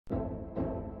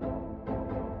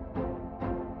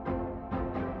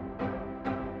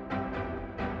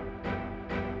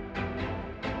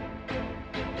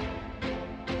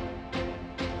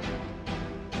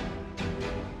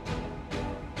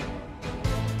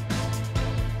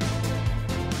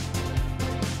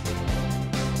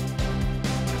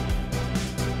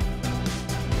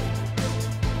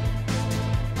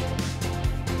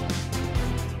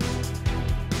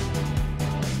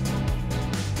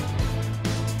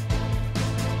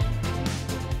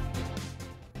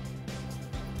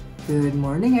Good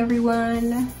morning,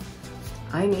 everyone.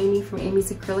 I'm Amy from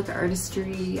Amy's Acrylic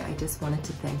Artistry. I just wanted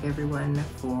to thank everyone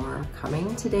for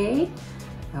coming today.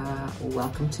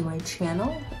 Welcome to my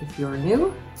channel. If you're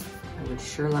new, I would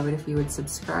sure love it if you would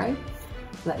subscribe.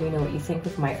 Let me know what you think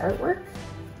of my artwork.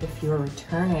 If you're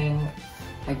returning,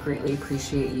 I greatly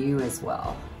appreciate you as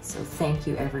well. So thank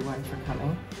you everyone for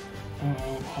coming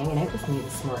and hanging out with me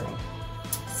this morning.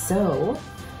 So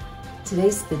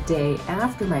today's the day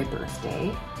after my birthday,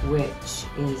 which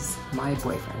is my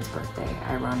boyfriend's birthday.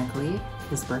 Ironically,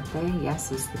 his birthday,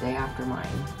 yes, is the day after mine.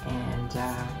 And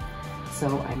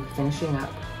so I'm finishing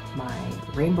up my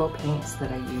rainbow paints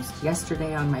that I used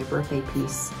yesterday on my birthday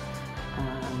piece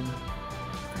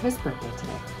for his birthday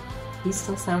today. He's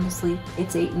still sound asleep.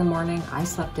 It's 8 in the morning. I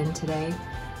slept in today.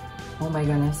 Oh my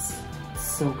goodness,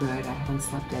 so good. I haven't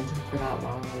slept in for that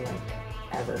long, like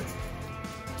ever.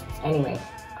 Anyway,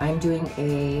 I'm doing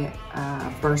a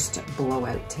burst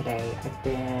blowout today. I've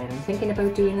been thinking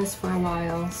about doing this for a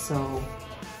while, so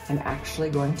I'm actually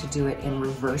going to do it in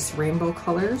reverse rainbow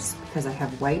colors because I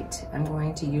have white I'm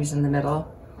going to use in the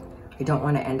middle. I don't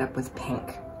want to end up with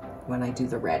pink when I do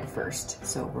the red first.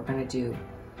 So we're going to do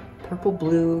purple,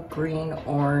 blue, green,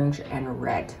 orange, and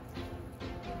red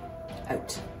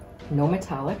out. No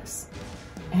metallics.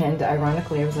 And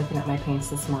ironically, I was looking at my paints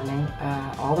this morning.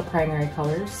 All the primary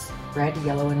colors, red,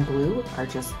 yellow, and blue, are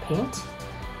just paint.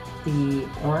 The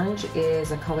orange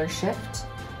is a color shift.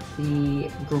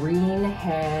 The green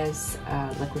has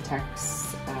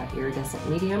Liquidtex iridescent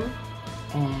medium.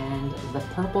 And the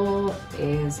purple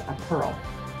is a pearl.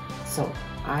 So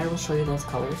I will show you those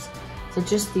colors. So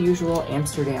just the usual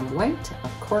Amsterdam white,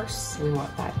 of course. We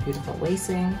want that beautiful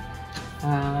lacing.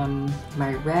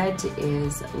 My red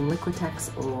is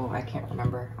Liquidtex. Oh, I can't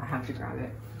remember. I have to grab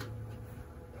it.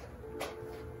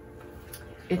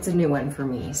 It's a new one for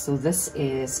me. So this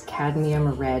is cadmium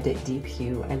red deep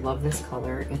hue. I love this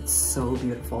color. It's so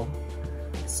beautiful.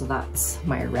 So that's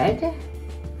my red.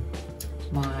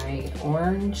 My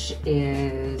orange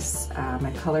is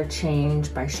my color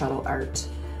change by ShuttleArt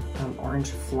orange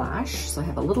flash. So I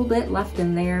have a little bit left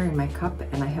in there in my cup,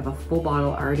 and I have a full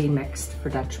bottle already mixed for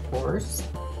Dutch pours.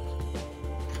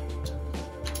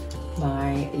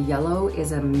 My yellow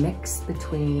is a mix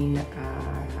between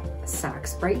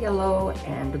Saks bright yellow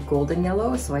and golden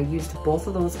yellow. So I used both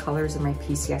of those colors in my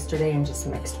piece yesterday and just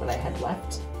mixed what I had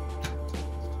left.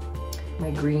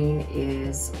 My green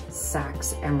is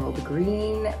Saks emerald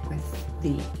green with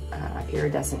the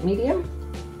iridescent medium.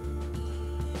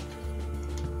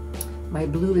 My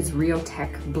blue is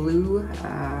Rheotech blue.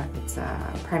 It's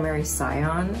a primary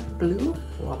cyan blue.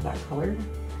 Love that color.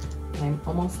 I'm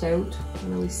almost out,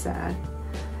 I'm really sad.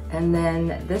 And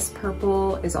then this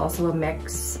purple is also a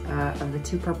mix of the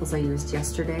two purples I used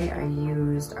yesterday. I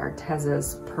used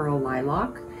Arteza's Pearl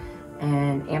Lilac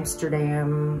and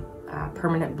Amsterdam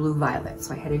Permanent Blue Violet.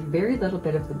 So I had a very little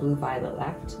bit of the blue violet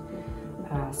left.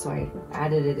 So I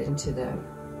added it into the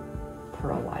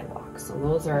Pearl Lilac. So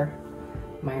those are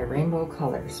my rainbow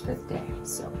colors for the day.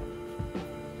 So,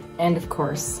 and of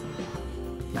course,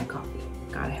 my coffee.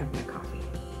 Gotta have my coffee.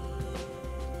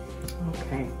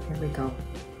 Okay, here we go.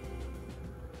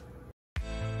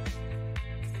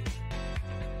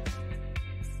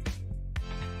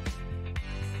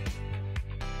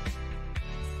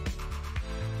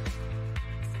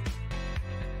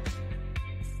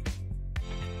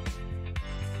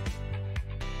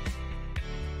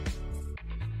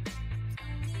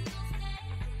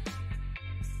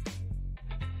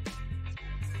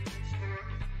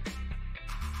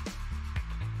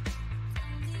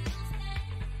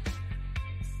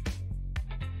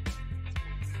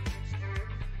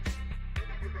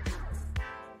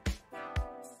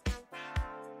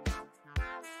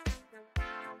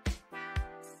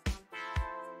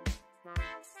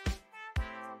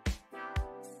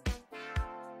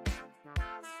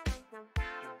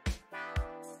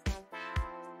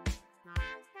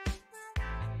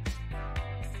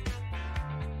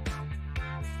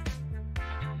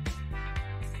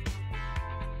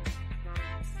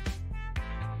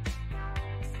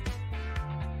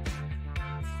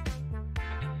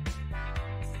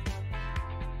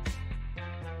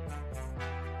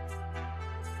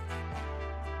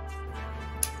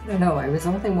 I don't know, I was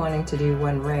only wanting to do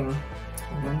one ring.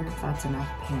 I wonder if that's enough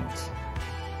paint.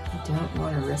 I don't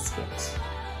want to risk it.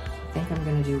 I think I'm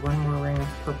going to do one more ring of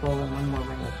purple and one more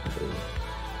ring of blue.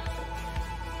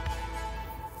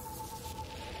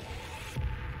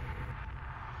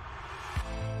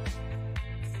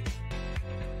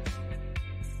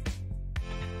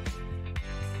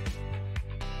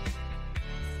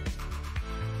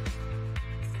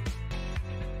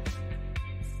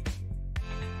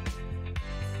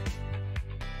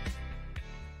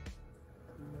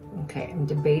 Okay, I'm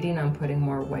debating on putting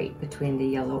more white between the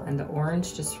yellow and the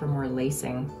orange just for more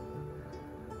lacing.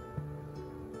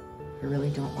 I really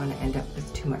don't want to end up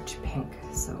with too much pink,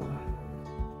 so.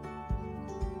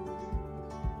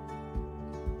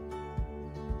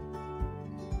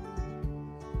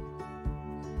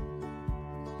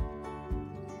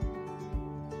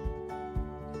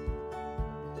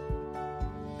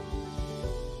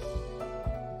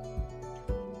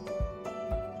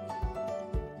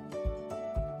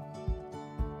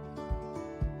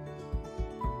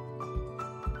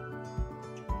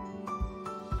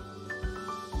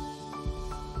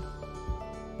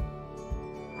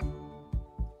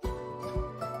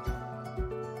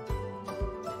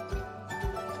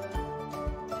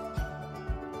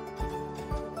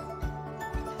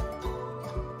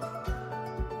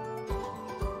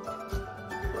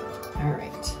 All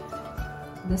right,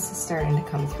 this is starting to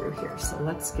come through here, so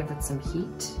let's give it some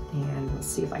heat and we'll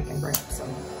see if I can bring up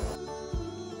some.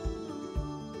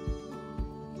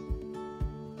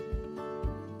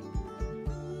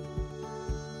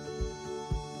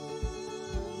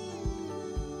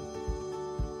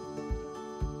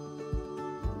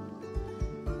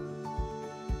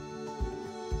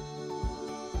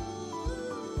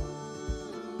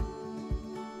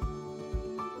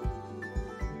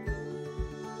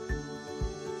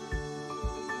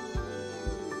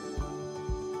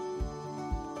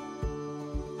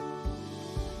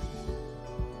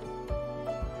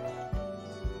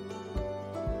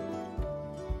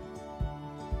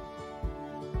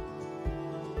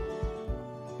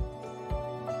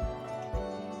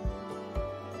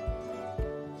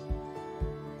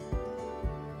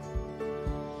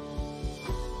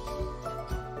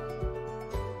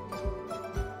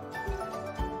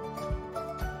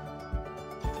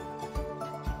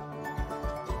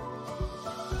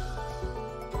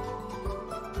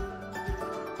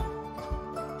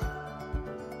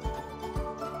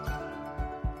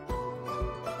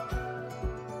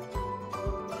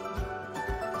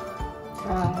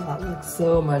 Ah, that looks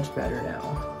so much better now.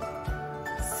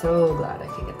 So glad I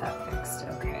could get that fixed.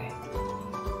 Okay.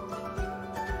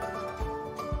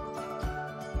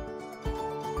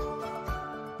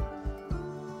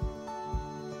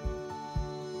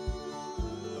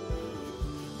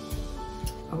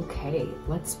 Okay,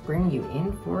 let's bring you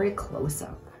in for a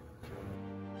close-up.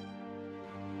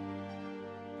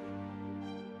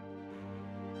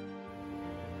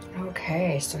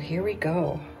 Okay, so here we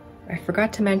go. I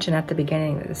forgot to mention at the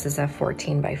beginning that this is a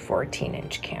 14 by 14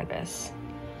 inch canvas.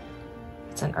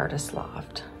 It's an artist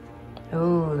loft.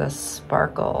 Oh, the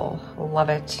sparkle, love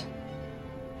it.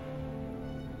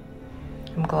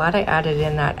 I'm glad I added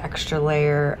in that extra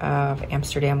layer of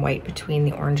Amsterdam white between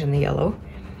the orange and the yellow.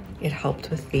 It helped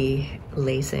with the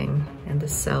lacing and the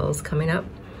cells coming up.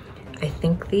 I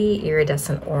think the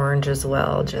iridescent orange as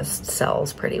well just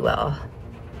sells pretty well.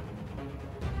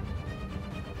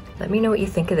 Let me know what you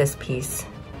think of this piece.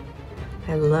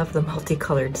 I love the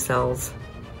multicolored cells.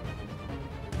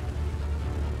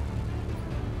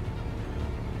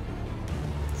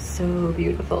 So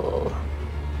beautiful.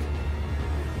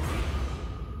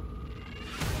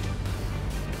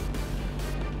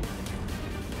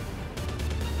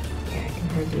 Yeah, I can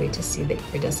hardly wait to see the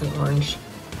iridescent orange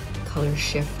color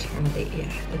shift, or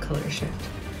the color shift.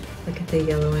 Look at the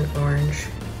yellow and orange.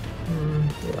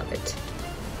 Love it.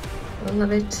 I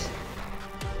love it.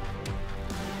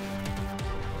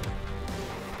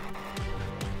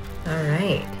 All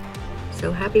right,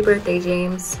 so happy birthday,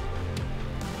 James.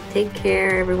 Take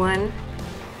care, everyone.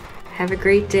 Have a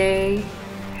great day.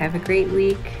 Have a great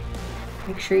week.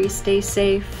 Make sure you stay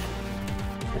safe.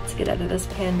 Let's get out of this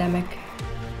pandemic.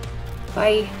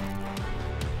 Bye.